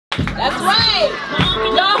That's right.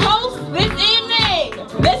 Your host this evening,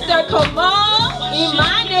 Mr. Kamal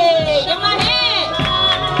Imani. Give my hand.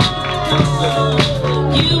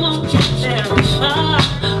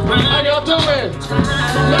 How y'all doing?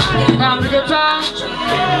 Having a good time?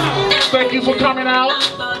 Thank you for coming out.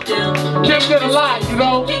 Kim did a lot, you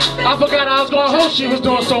know. I forgot I was going to host. She was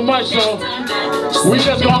doing so much, so we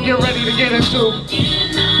just going to get ready to get into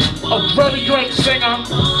a very great singer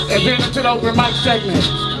and then into the open mic segment.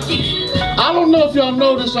 I don't know if y'all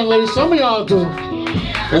know this young lady. Some of y'all do,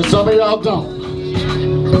 and some of y'all don't.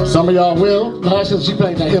 Some of y'all will. No, she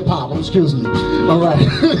played that hip hop. Excuse me. All right.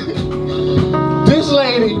 This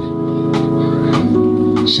lady,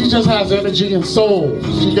 she just has energy and soul.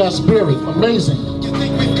 She got spirit. Amazing.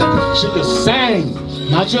 She can sing,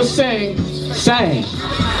 not just sing, sang.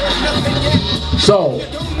 So,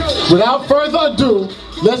 without further ado,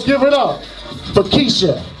 let's give it up for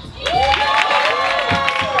Keisha.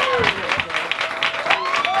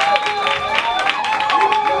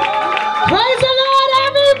 Praise the Lord,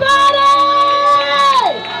 everybody!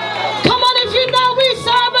 Come on, if you know we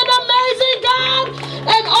serve an amazing God,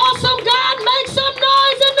 an awesome God, make some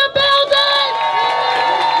noise in the building!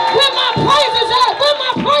 Where my praises at? Where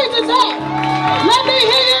my praises at? Let me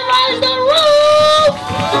hear you raise the roof!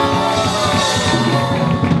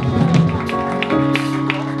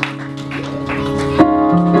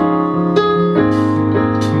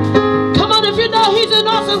 Come on, if you know He's an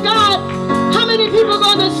awesome God, how many people are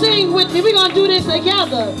going to sing with me? We're going to do this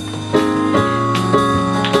together.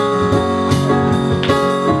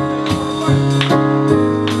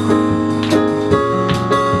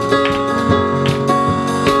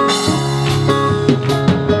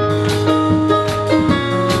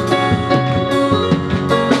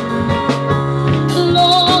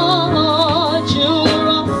 Lord, you're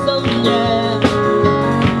awesome, yeah.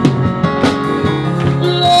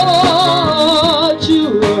 Lord,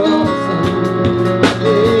 you're awesome.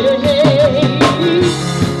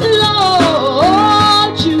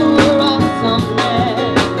 Lord, you're awesome, yeah.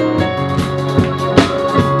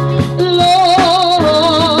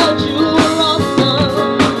 Lord, you're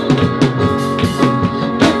awesome.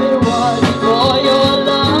 If it wasn't for your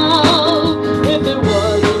love, if it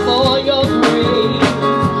wasn't for your grace,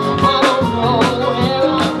 I don't know where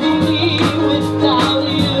I'd be without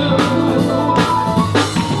you.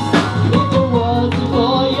 If it wasn't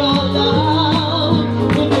for your love,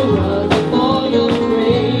 if it wasn't for your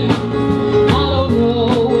grace, I don't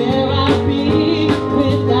know where I'd be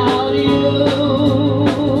without you.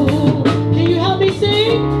 Can you help me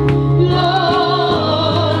sing?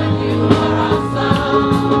 Lord, you are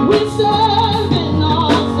awesome. We serve an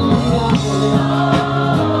awesome God.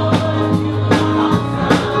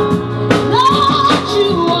 Lord,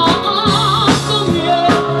 you are awesome,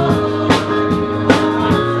 yeah.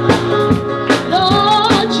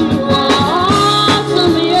 Lord, you are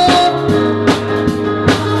awesome, yeah.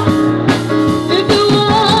 If it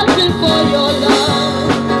wasn't for your love,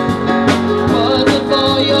 wasn't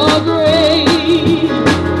for your grace,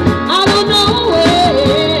 I don't know where,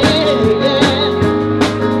 yeah.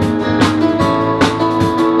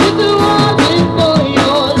 If it wasn't for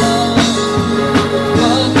your love,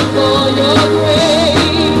 wasn't for your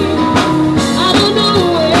grace, I don't know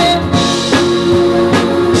where.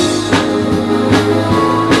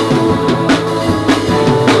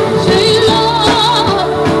 Say, Lord,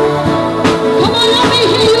 come on, let me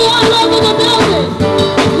hear you all over the building.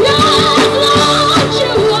 Yes, Lord,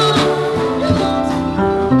 you are.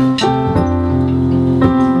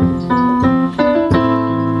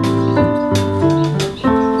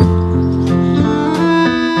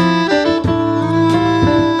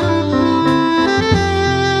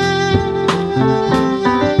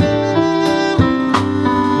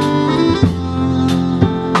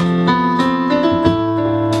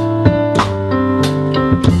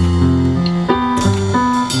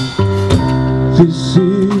 This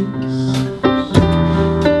is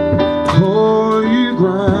holy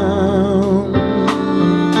ground.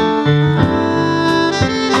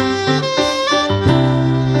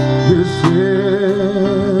 This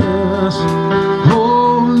is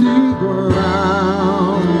holy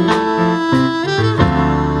ground.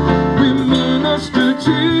 We minister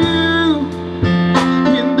to you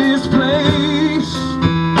in this place,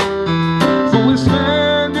 for we're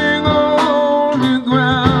standing on the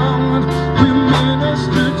ground. We minister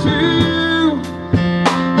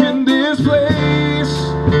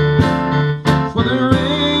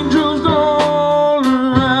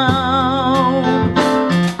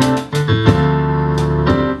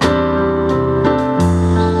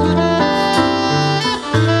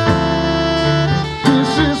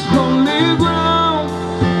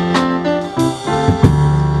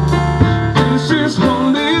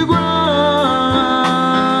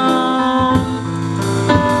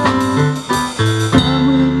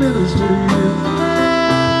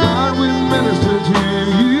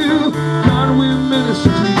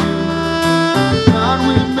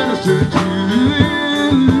to do.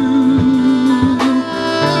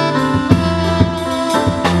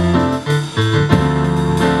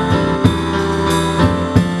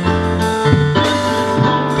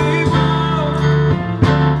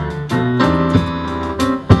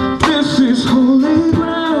 This is holy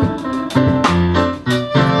ground.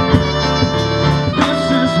 This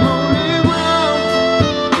is holy ground.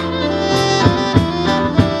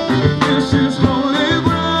 This is holy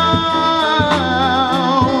ground.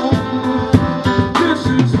 This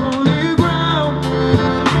is holy ground.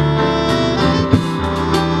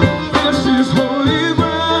 This is holy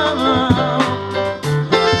ground.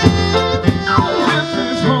 This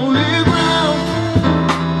is holy ground.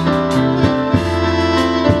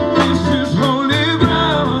 This is holy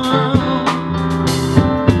ground.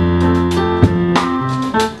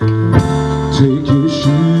 Take your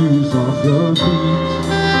shoes off your feet,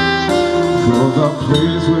 for the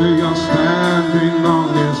place where you're standing on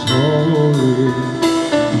is holy.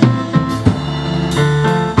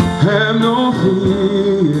 Have no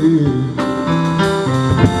fear,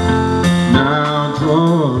 now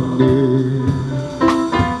draw near.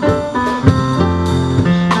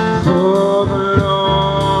 For the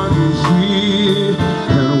Lord is here,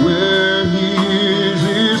 and where He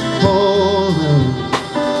is holy.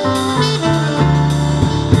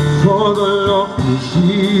 For the Lord is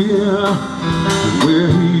here, and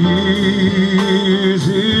where He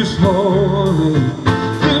is holy.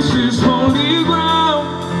 This is holy ground.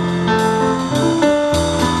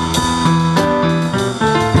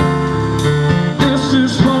 This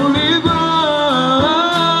is holy ground.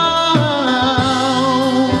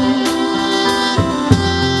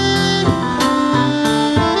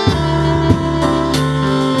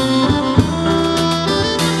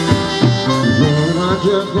 Lord, I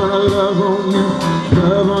just wanna love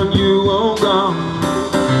on you, oh God.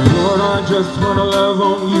 Lord, I just wanna love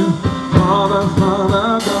on you, Father,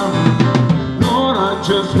 Father God. Lord, I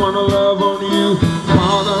just wanna love on you,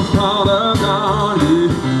 Father, Father God. Yeah.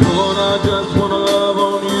 Lord, I just wanna love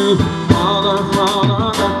on you, Father,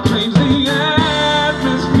 Father God. Change the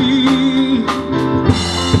atmosphere.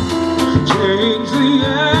 Change the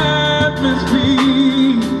atmosphere.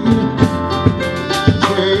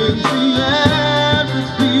 Change the atmosphere.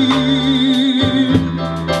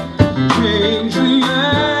 Change the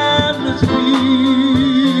atmosphere.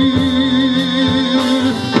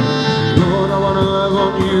 Lord, I wanna love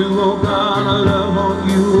on you, oh God, I love on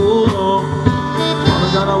you, oh Lord. Father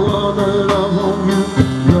God, I wanna love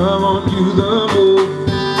on you the more.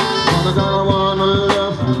 Father God, I wanna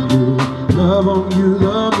love on you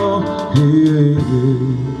the more. Yeah, yeah.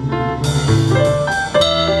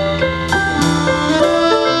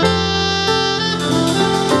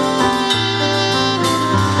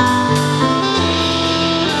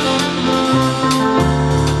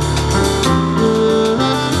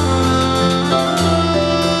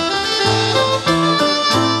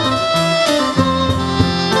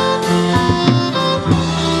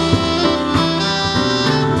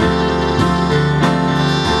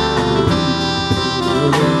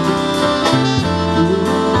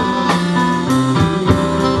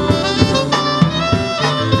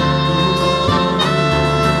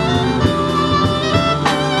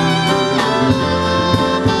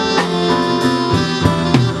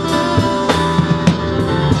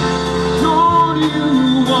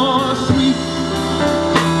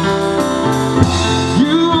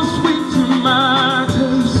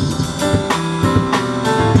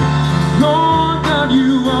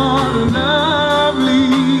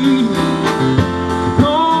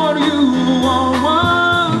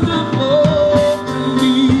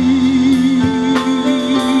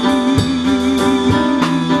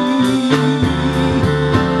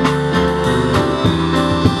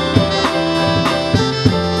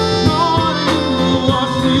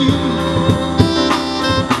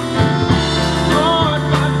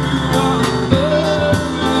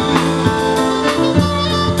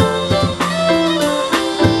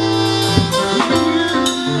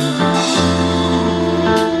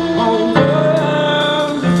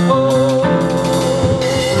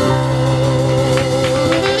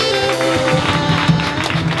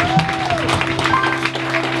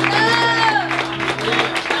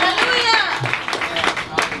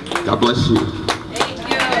 God bless you. Thank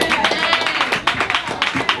you.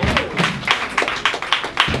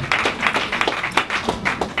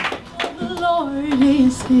 The Lord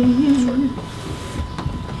is here.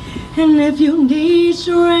 And if you need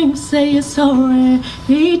strength, say it's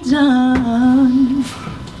already done.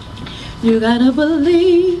 You gotta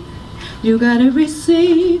believe, you gotta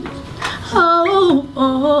receive. Oh,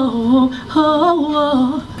 oh, oh,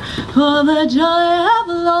 oh, for the joy of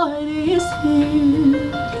Lord is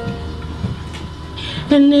here.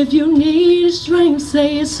 And if you need strength,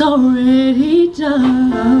 say it's already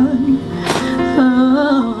done.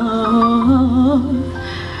 Oh,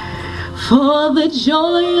 for the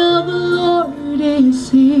joy of the Lord is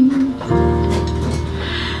here.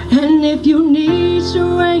 And if you need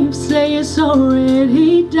strength, say it's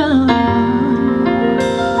already done.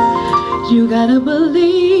 You gotta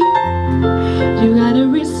believe, you gotta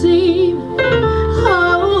receive.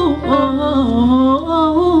 Oh, oh,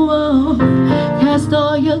 oh, oh. Cast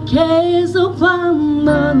all your cares upon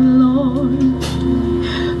the Lord,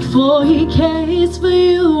 for He cares for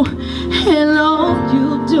you and all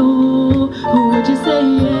you do. Would you say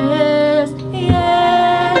yes,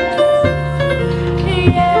 yes,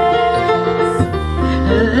 yes?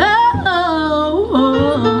 Oh,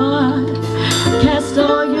 cast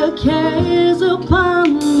all your cares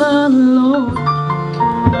upon the Lord,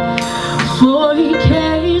 for He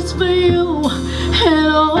cares for you and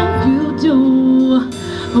all you do.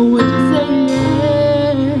 Would you say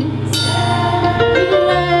yes,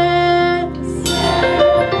 yes?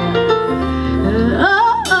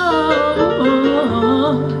 Oh,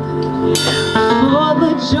 for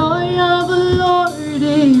the joy of the Lord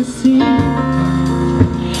is here.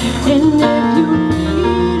 And if you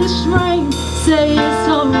need a strength, say it's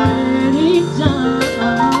already done.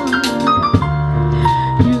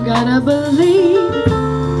 You gotta believe,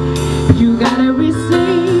 you gotta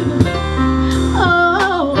receive.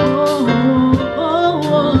 Oh, oh, oh,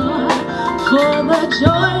 oh. For the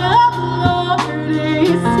joy of the Lord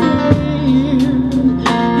is here.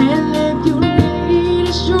 And if you need a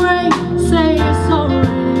strength, say it's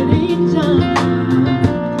already done.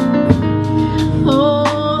 Oh,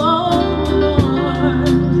 Lord,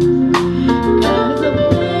 God is a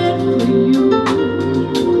plan for you,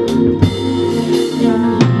 and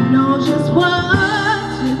He knows just what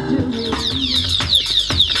to do.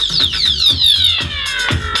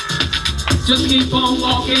 Just keep on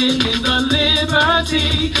walking in the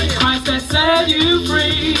liberty Christ has set you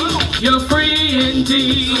free. You're free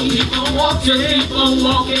indeed. Just keep on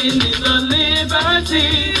walking in the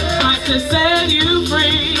liberty Christ has set you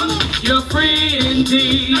free. You're free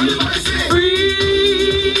indeed. Free.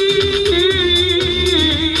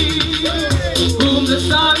 Whom the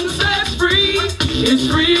Son sets free is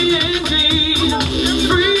free indeed.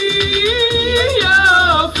 Free.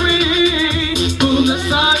 You're free. Whom the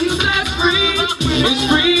Son sets free is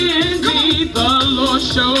free indeed. The Lord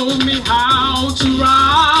showed me how to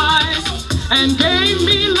rise and gave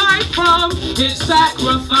me life from His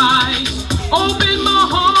sacrifice. Opened my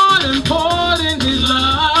heart and poured in His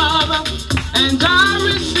love, and I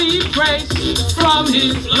received grace from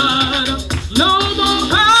His blood. No more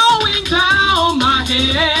bowing down my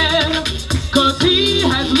head, 'cause He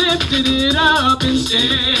has lifted it up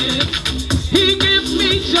instead. He gives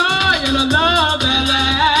me joy and a love that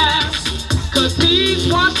lasts, 'cause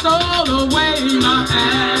He's washed all away my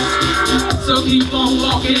past. So keep on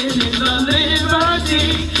walking in the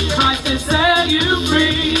liberty Christ has set you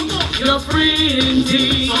free. You're free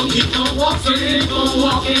indeed. So keep on walking in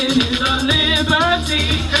the liberty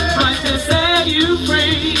Christ has set you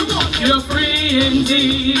free. You're free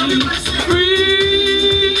indeed. Free.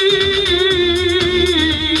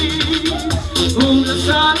 Whom the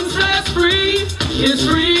Son sets free is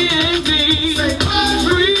free indeed.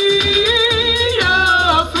 Free,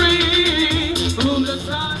 you're free. Whom the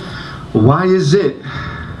Son. Why is it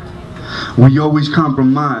we always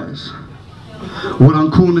compromise? What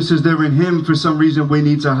uncoolness is there in Him for some reason we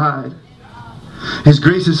need to hide? His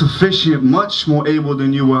grace is sufficient, much more able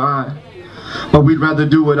than you or I. But we'd rather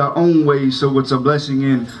do it our own way, so it's a blessing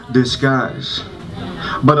in disguise.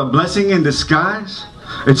 But a blessing in disguise,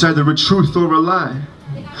 it's either a truth or a lie.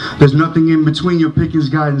 There's nothing in between. You're picking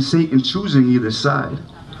God and Satan, choosing either side.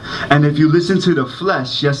 And if you listen to the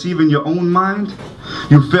flesh, yes, even your own mind,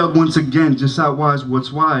 you failed once again. Just outwise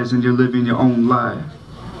what's wise, and you're living your own lie.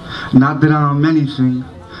 Not that I'm anything.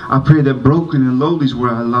 I pray that broken and lowly's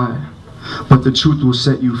where I lie. But the truth will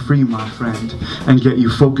set you free, my friend, and get you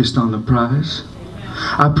focused on the prize.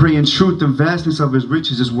 I pray in truth the vastness of His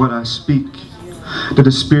riches is what I speak. That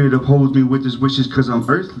the Spirit upholds me with His wishes, 'cause I'm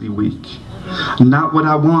earthly weak. Not what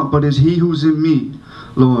I want, but is He who's in me.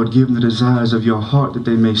 Lord, give them the desires of your heart, that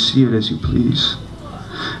they may see it as you please.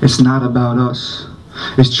 It's not about us.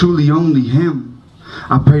 It's truly only Him.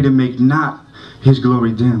 I pray to make not His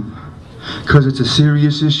glory dim, 'cause it's a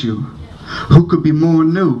serious issue. Who could be more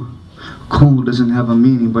new? Cool doesn't have a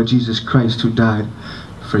meaning, but Jesus Christ who died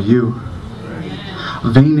for you.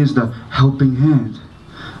 Vain is the helping hand,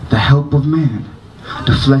 the help of man.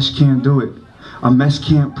 The flesh can't do it. A mess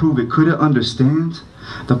can't prove it. Could it understand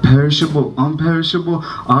the perishable, unperishable,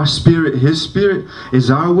 our spirit, his spirit, is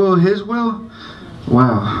our will, his will.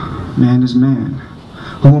 Wow, man is man.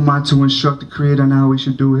 Who am I to instruct the Creator on how we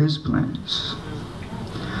should do his plans?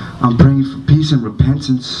 I'm praying for peace and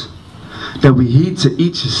repentance, that we heed to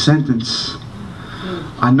each his sentence.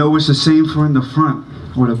 I know it's the same for in the front,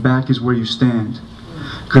 or the back is where you stand,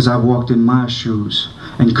 'cause I walked in my shoes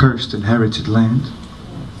and cursed inherited land.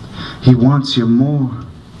 He wants you more.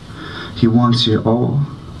 He wants you all.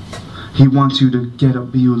 He wants you to get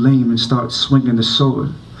up, be you lame, and start swinging the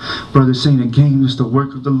sword. Brother, this ain't a game, it's the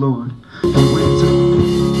work of the Lord.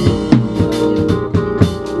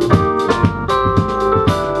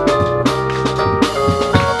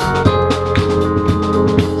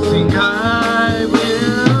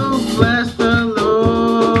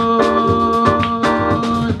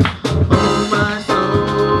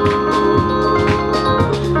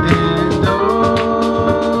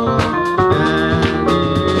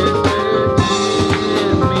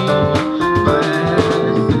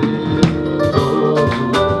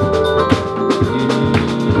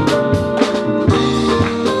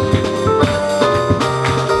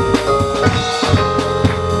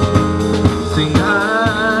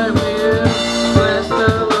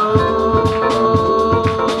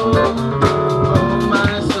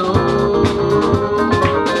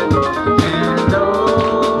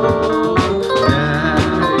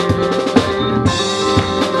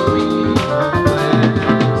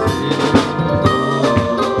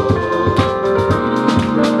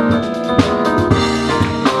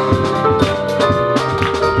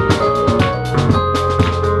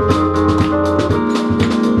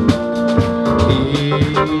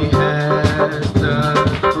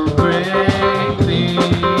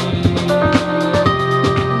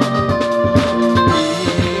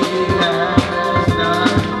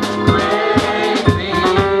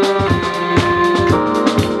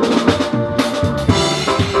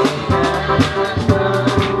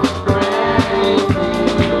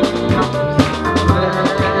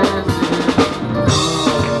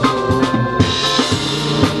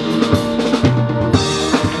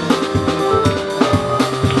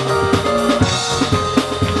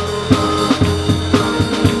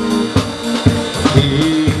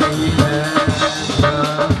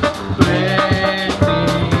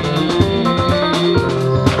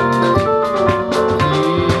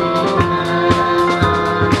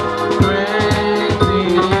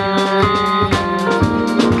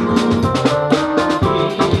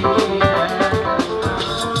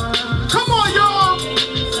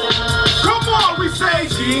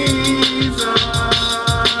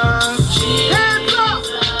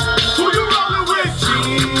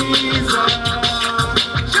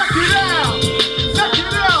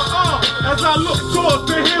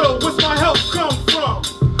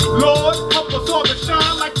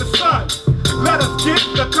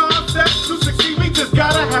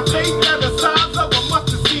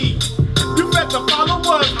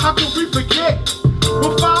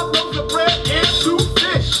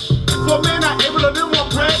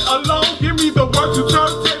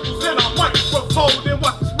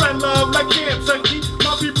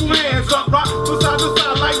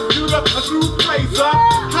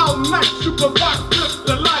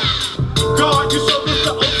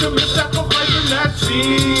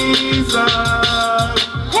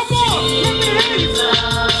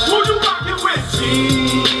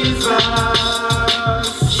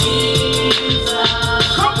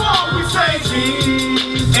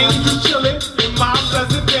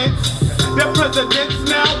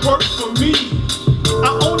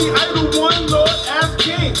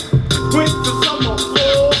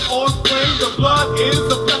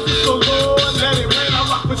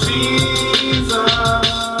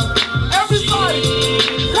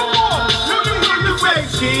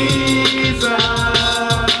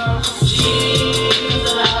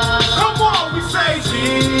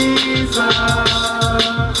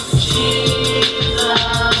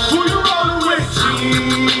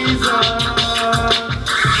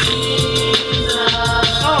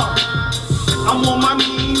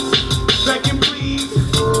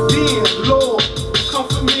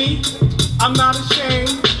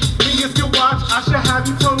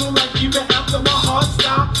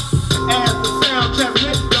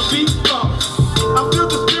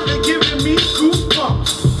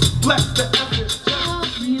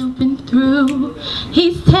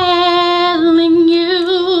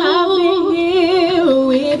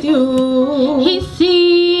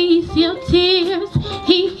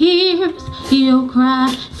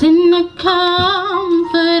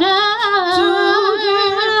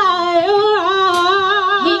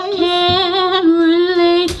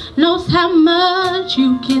 How much what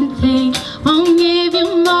you can take, won't give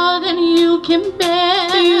you more than you can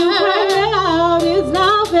bear. You cry out, it's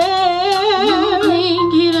not fair. You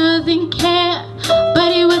think he doesn't care,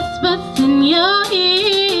 but he whispers in your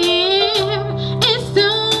ear, it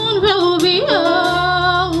soon will be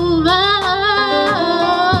over.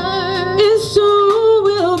 It soon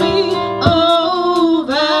will be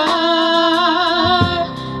over.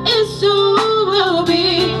 It soon will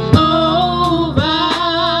be over.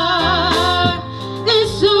 It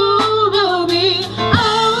soon will be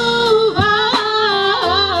over.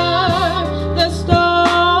 The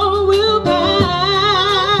storm will pass.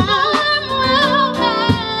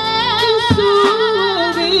 It soon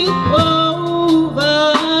will be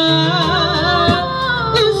over.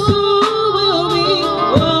 It soon will be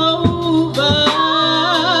over.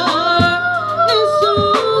 It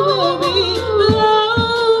soon will be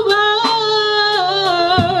over.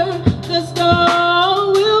 The storm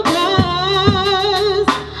will pass.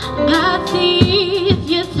 God sees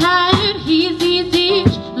you're tired, He's easy,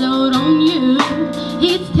 load on you.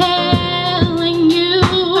 He's telling you,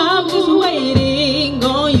 I'm just waiting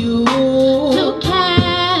on you to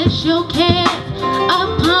cast your cares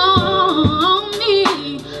upon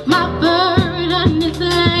me. My burden is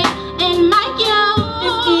light and my yoke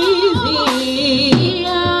is easy. He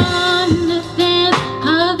understands,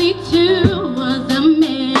 'cause he too was a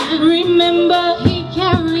man. Remember, he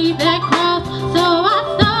carried that cross so our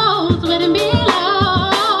souls wouldn't be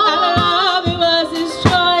lost. I love it was his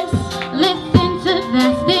choice. Listen to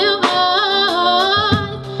that still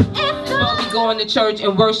voice. It's Don't be going to church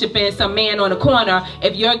and worshiping some man on the corner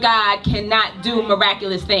if your God cannot do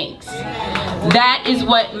miraculous things. That is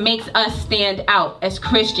what makes us stand out as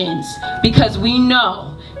Christians, because we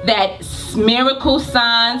know that miracle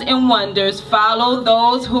signs and wonders follow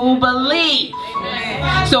those who believe.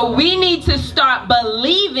 So we need to start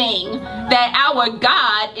believing that our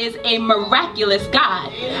God is a miraculous God,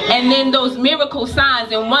 and then those miracle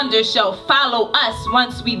signs and wonders shall follow us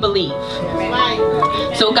once we believe.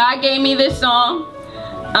 So God gave me this song.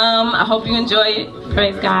 I hope you enjoy it.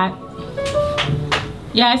 Praise God.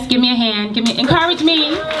 Yes, give me a hand. Encourage me.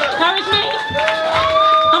 Encourage me.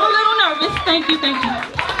 I'm a little nervous. Thank you, thank you.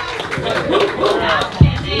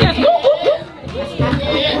 Yes.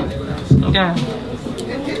 Okay.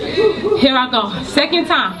 Here I go. Second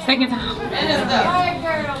time.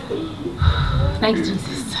 Thanks,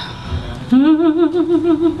 Jesus.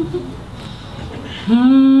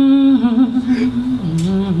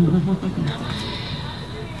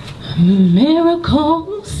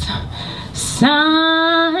 Miracles,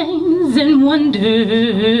 signs and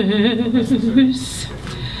wonders.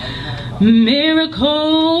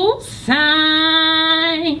 Miracles,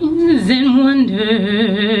 signs and wonders.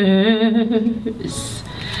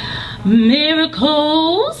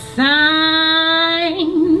 Miracles,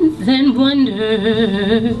 signs and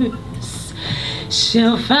wonders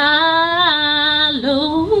shall follow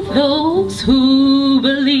those who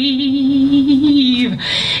believe.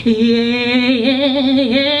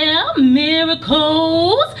 Yeah.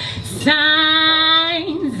 Miracles,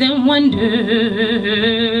 signs and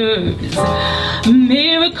wonders.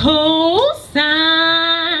 Miracles,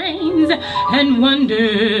 signs and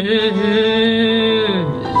wonders.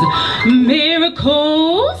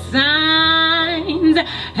 Miracles, signs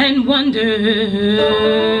and wonders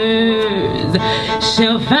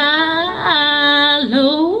shall follow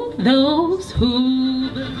those who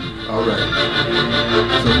believe. All right.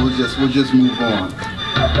 So we'll just move on.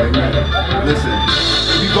 Amen. Listen,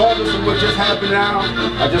 regardless of what just happened now,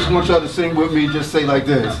 I just want y'all to sing with me. Just say like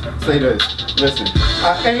this. Say this. Listen.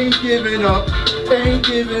 I ain't giving up. Ain't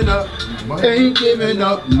giving up. Ain't giving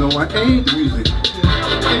up. No, I ain't music.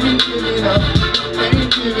 Ain't giving up.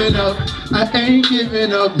 Ain't giving up. I ain't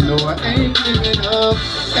giving up. No, I ain't giving up.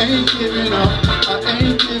 Ain't giving up. I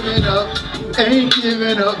ain't giving up. Ain't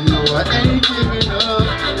giving up. No, I ain't giving up.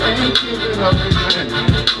 Ain't giving up.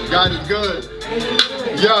 God is good.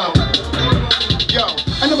 Yo.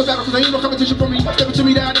 I never battle cause I ain't no competition for me. Step to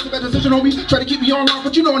me down, it's a bad decision on me. Try to keep me on line,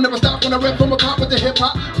 but you know I never stop when I rap from a pop with the hip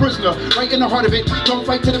hop. Prisoner, right in the heart of it. Don't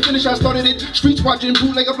fight to the finish, I started it. Streets watching,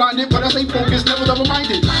 bootlegger blinded, but I stay focused, never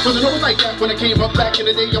double-minded. Wasn't always like that when I came up back in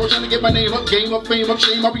the day. I was trying to get my name up, game up, fame up,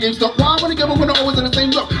 shame up, game stuck. Why I wanna give up when I'm always in the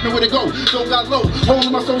same look? Nowhere to go, so got low. Hole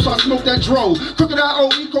in my soul, so I smoke that dro. Crooked eye,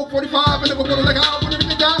 OE, Coke 45, I never put it like I wanted to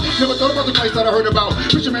die? Never thought about the Christ that I heard about.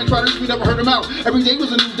 Christian man tried to reach me, never heard him out. Every day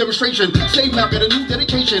was a new demonstration. Save now, get a new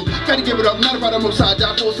dedication. Gotta give it up, not about the most high. Die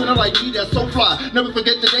for a sinner like me, that's so fly. Never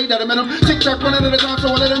forget the day that I met him. Tick-tock, running at a time,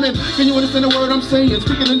 so I let him in. Can you understand the word I'm saying?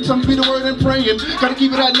 Speaking in tongues, be the word and praying. Gotta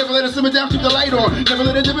keep it out, never let it simmer down, keep the light on. Never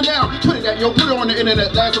let it dim it down. Put it out, yo, put it on the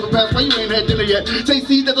internet. Last of a past, why you ain't had dinner yet? Say,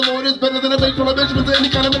 see that the Lord is better than a bake full of Benjamins or any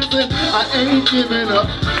kind of medicine. I ain't giving up.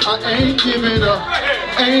 I ain't giving up.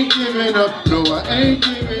 Ain't giving up. No, I ain't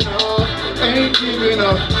giving up. Ain't giving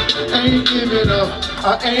up. Ain't giving up.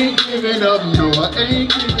 I ain't giving up. No, I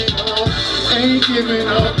ain't giving up. Ain't giving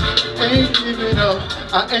up. Ain't giving up.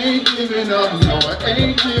 I ain't giving up. No, I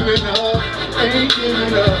ain't giving up. Ain't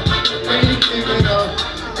giving up. Ain't giving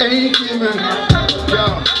up. Ain't giving up.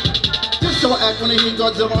 Yeah. So I act when I hear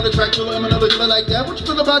Godzilla on the track, till I'm another killer like that. What you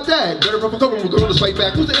feel about that? Better run for cover, we're going to fight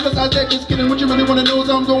back. Who's the emphasize that? Just kidding. What you really want to know is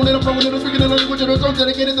how I'm going in, I'm throwing in, I'm speaking in a language, I'm so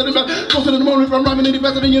dedicated to the mouth. Closer to the moment, if I'm rhyming any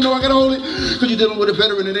faster than you know, I gotta hold it. Cause you're dealing with a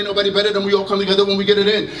veteran, and ain't nobody better than we all come together when we get it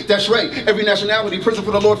in. That's right. Every nationality, prison for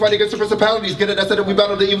the Lord, fight against the principalities. Get it? I said that we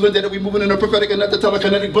battle the evil and that we moving in a prophetic and not the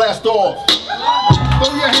telekinetic blast off. Throw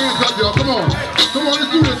your hands up, y'all. Come on. Come on,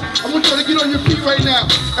 let's do this. I want y'all to get on your feet right now.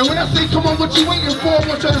 And when I say, come on, what you waiting for? I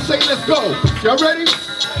want y'all to say, let's go. Y'all ready?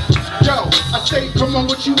 Yo, I say, come on,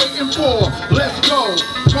 what you waiting for? Let's go.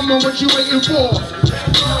 Come on, what you waiting for?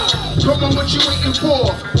 Come on, what you waiting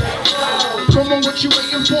for? Come on, what you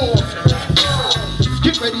waiting for?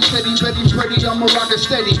 Get ready, steady, ready, I'm a rocket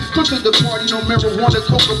steady. Come to the party, no marijuana,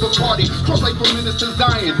 coca, Bacardi. Cross like from Minister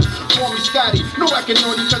Zion, call me Scotty. No acting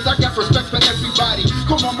naughty, cause I got respect for everybody.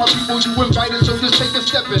 Come on, my people, you invited, so just take a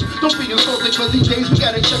step in. Don't be insulted, cause these days we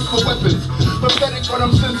gotta check for weapons. Pathetic, but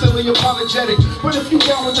I'm sincerely apologetic. But if you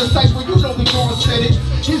down with the cypher, you know we gon' set it.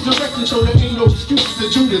 He's directed, so there ain't no excuse to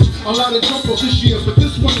do this. A lot of jump off this year, but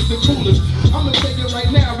this one is the coolest. I'ma take it right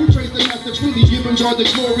now, we praise the master freely, giving God the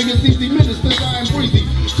glory. It's easy ministers, I am breezy.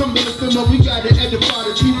 Come to lift them up, we gotta edify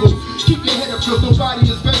the people. Keep your head up, cause nobody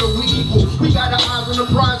is better, we equal. We got our eyes on the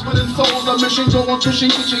prize, but in souls, our mission, go on fishing,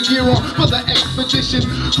 get your gear on for the expedition.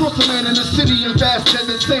 Cross a man in the city in vast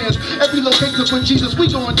desert sands. Every location for Jesus, we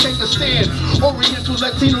gon' take a stand. Orientals,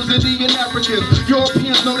 Latinos, Indian, Africans,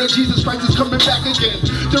 Europeans know that Jesus Christ is coming back again.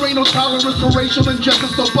 There ain't no tolerance for racial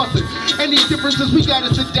injustice, so bust it. Any differences, we gotta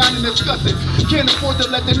sit down and discuss it. Can't afford to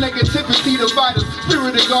let the negativity divide us.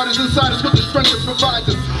 Spirit of God is inside us with the strength that provides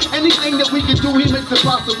us. Anything that we can do, he makes it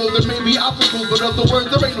possible. There may be obstacles, but other words,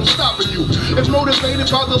 there ain't no stopping you. If motivated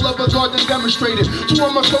by the love of God, then demonstrate it. To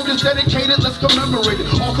all my soldiers dedicated, let's commemorate it.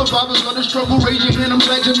 All survivors of the struggle, raise your hand, I'm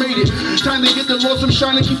glad you made it. Time to get the Lord some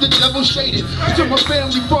shine and keep the devil shaded. To my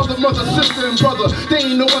family, father, mother, sister, and brother, they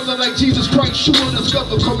ain't no other like Jesus Christ, you will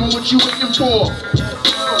discover. Come on, what you waiting for?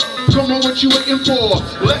 Come on, what you waiting for?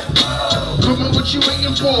 Let's come on, what you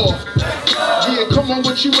waiting for? Yeah, come on,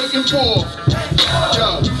 what you waiting for?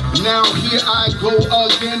 Yo, now here I go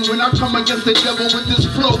again. When I come against the devil with this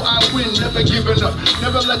flow, I win. Never giving up,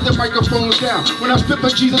 never let the microphone down. When I spit for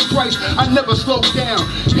Jesus Christ, I never slow down.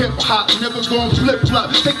 Hip hop, never gon' flip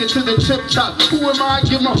flop. Take it to the tip top. Who am I?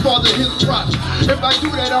 Give my father his props. If I do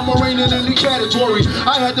that, I'm a reign in any category.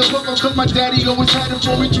 I had to hook up cause my daddy always had it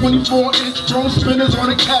for me. 24-inch chrome spinners on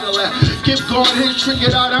a Cadillac. Give God his trick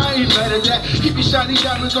it out, I ain't mad at that. Keep your shiny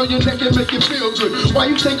diamonds on your neck and make it feel good. Why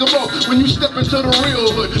you take them off when you step into the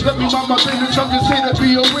real hood? Let me mind my business, I'm just here to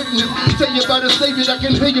be a witness. Tell you about a savior that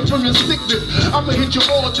can heal you from your sickness. I'ma hit you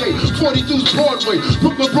all day, 42's Broadway,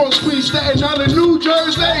 Brooklyn, Bronx, Queens, Staten Island, New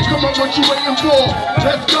Jersey. Come on, what you waiting for?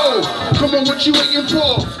 Let's go. Come on, what you waiting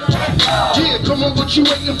for? Yeah, come on, what you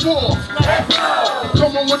waiting for?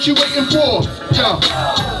 Come on, what you waiting for? Yeah.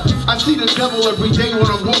 I see the devil every day when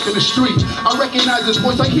I'm walking the street. I recognize his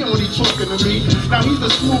voice, I hear when he's talking to me. Now he's a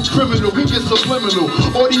smooth criminal, he gets subliminal.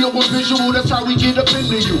 Audio and visual, that's how we get up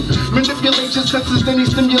into you. Manipulate your senses, then he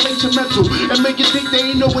stimulates your mental. And make you think there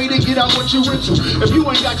ain't no way to get out what you into. If you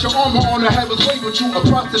ain't got your armor on to have his way with you, a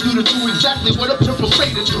prostitute to do exactly what a pimple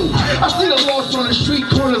say to do. I see the lost on the street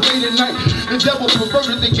corners late at night. The devil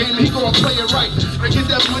perverted the game, he gon' play it right. To get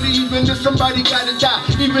that money, even if somebody gotta die.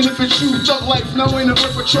 Even if it's you, thug life, no ain't a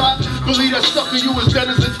worth a try. Believe that sucker, you as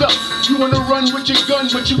dead as a duck. You wanna run with your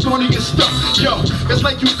gun, but you gonna get stuck. Yo, it's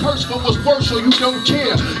like you curse, but what's worse, so you don't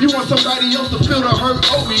care. You want somebody else to feel the hurt,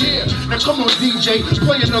 oh yeah. Now come on DJ,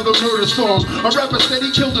 play another murder song. A rapper said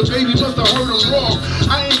he killed a baby, must have heard him wrong.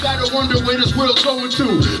 I ain't gotta wonder where this world's going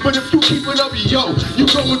to. But if you keep it up, yo, you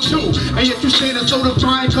going too. And yet you standing so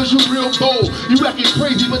defiant cause you real bold. You acting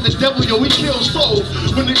crazy, but the devil, yo, he kills souls.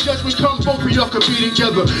 When the judgment comes, both of y'all could be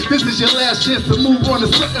together. This is your last chance to move on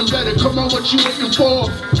to something getting better. Come on, what you waiting for?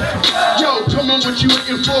 Yo, come on, what you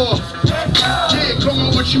waiting for? Yeah, come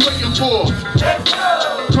on, what you waiting for?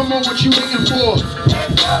 Come on, what you waiting for?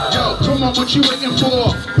 Yo, come on, what you waiting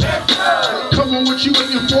for? Come on, what you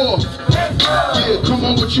waiting for? Yeah, come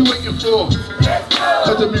on, what you waiting for?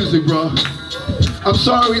 Cut the music, bro. I'm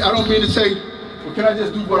sorry, I don't mean to say, but can I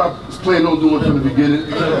just do what I was planning on doing from the beginning?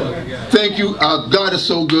 Thank you, God is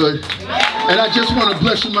so good. And I just want to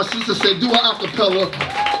bless you. My sister said, do an acapella.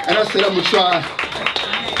 And I said, I'm going to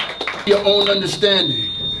try your own understanding.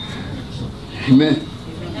 Amen.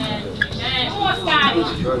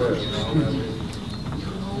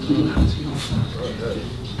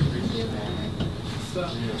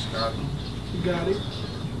 You got it.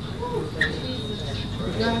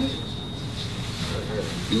 You got it.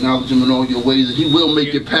 Acknowledge him in all your ways, and he will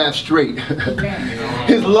make your path straight.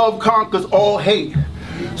 His love conquers all hate.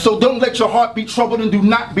 So don't let your heart be troubled and do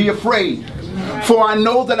not be afraid. For I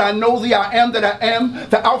know that I know the I am that I am.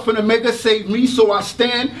 The Alpha and Omega saved me, so I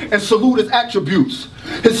stand and salute his attributes.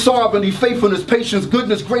 His sovereignty, faithfulness, patience,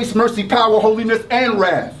 goodness, grace, mercy, power, holiness, and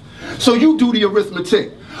wrath. So you do the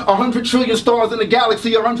arithmetic. 100 trillion stars in the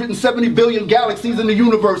galaxy, 170 billion galaxies in the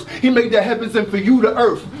universe. He made the heavens and for you the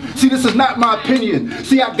earth. See, this is not my opinion.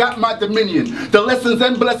 See, I got my dominion. The lessons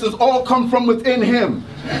and blessings all come from within him.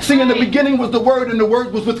 See, in the beginning was the Word, and the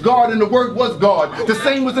Word was with God, and the Word was God. The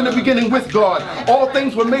same was in the beginning with God. All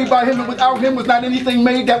things were made by him, and without him was not anything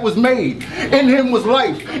made that was made. In him was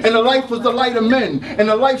life, and the life was the light of men. And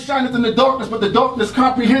the light shineth in the darkness, but the darkness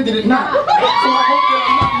comprehended it not. So I hope that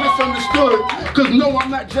I'm not misunderstood, because no,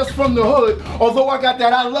 I'm not just from the hood. Although I got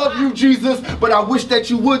that I love you, Jesus, but I wish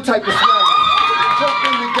that you would type of swagger. Jump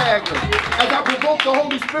in the dagger. As I provoke the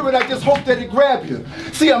Holy Spirit, I just hope that it grab you.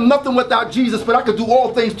 See, I'm nothing without Jesus, but I could do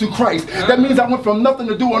all things through Christ. That means I went from nothing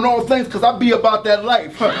to doing all things, because I be about that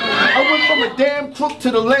life. I went from a damn crook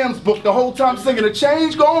to the Lamb's Book, the whole time singing, a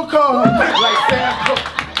change gonna come. Like Sam Cooke.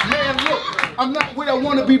 Man, look, I'm not where I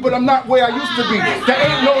want to be, but I'm not where I used to be. There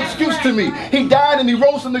ain't no excuse to me. He died and he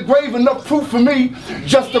rose from the grave, enough proof for me.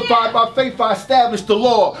 Justified by faith, I established the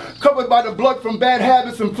law. Covered by the blood from bad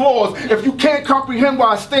habits and flaws. If you can't comprehend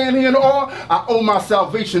why I stand here in awe, I owe my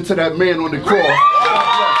salvation to that man on the cross.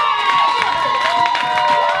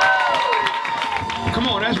 Come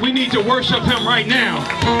on, as we need to worship him right now.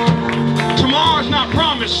 Tomorrow's not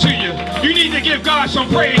promised to you. You need to give God some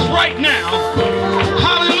praise right now.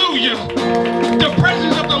 Hallelujah. The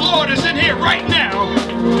presence of the Lord is in here right now.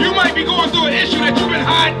 You might be going through an issue that you've been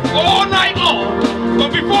hiding all night long.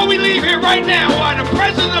 But before we leave here right now, while the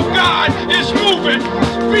presence of God is moving,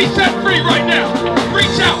 be set free right now.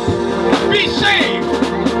 Reach out. Be saved.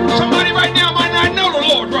 Somebody right now might not know the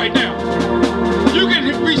Lord right now. You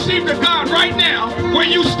can receive the God right now where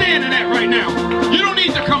you standing at right now. You don't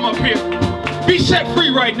need to come up here. Be set free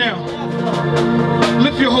right now.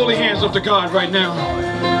 Lift your holy hands up to God right now.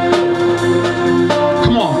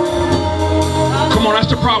 Come on. Come on, that's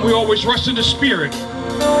the problem. We always rush in the spirit.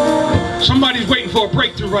 Somebody's waiting for a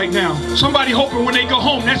breakthrough right now. Somebody hoping when they go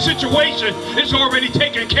home, that situation is already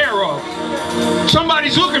taken care of.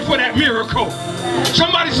 Somebody's looking for that miracle.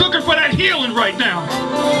 Somebody's looking for that healing right now.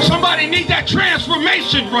 Somebody needs that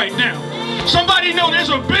transformation right now. Somebody know there's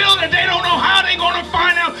a bill that they don't know how they're going to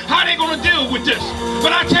find out how they're going to deal with this.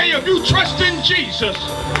 But I tell you, if you trust in Jesus,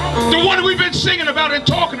 the one we've been singing about and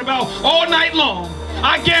talking about all night long,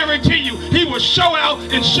 I guarantee you, he will show out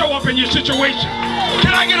and show up in your situation.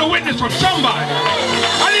 Can I get a witness from somebody?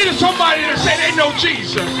 I need somebody to say they know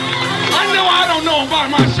Jesus. I know I don't know him by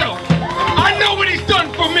myself. I know what he's done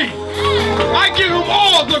for me. I give him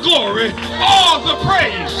all the glory, all the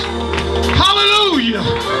praise. Hallelujah.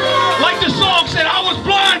 Like the song said, I was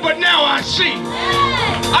blind, but now I see.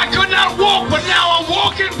 I could not walk, but now I'm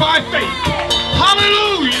walking by faith.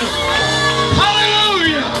 Hallelujah.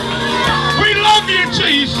 Hallelujah. We love you,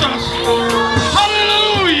 Jesus.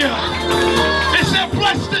 Hallelujah. It said,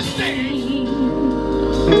 bless this day.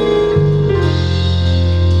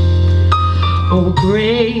 Oh,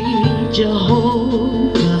 great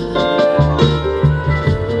Jehovah.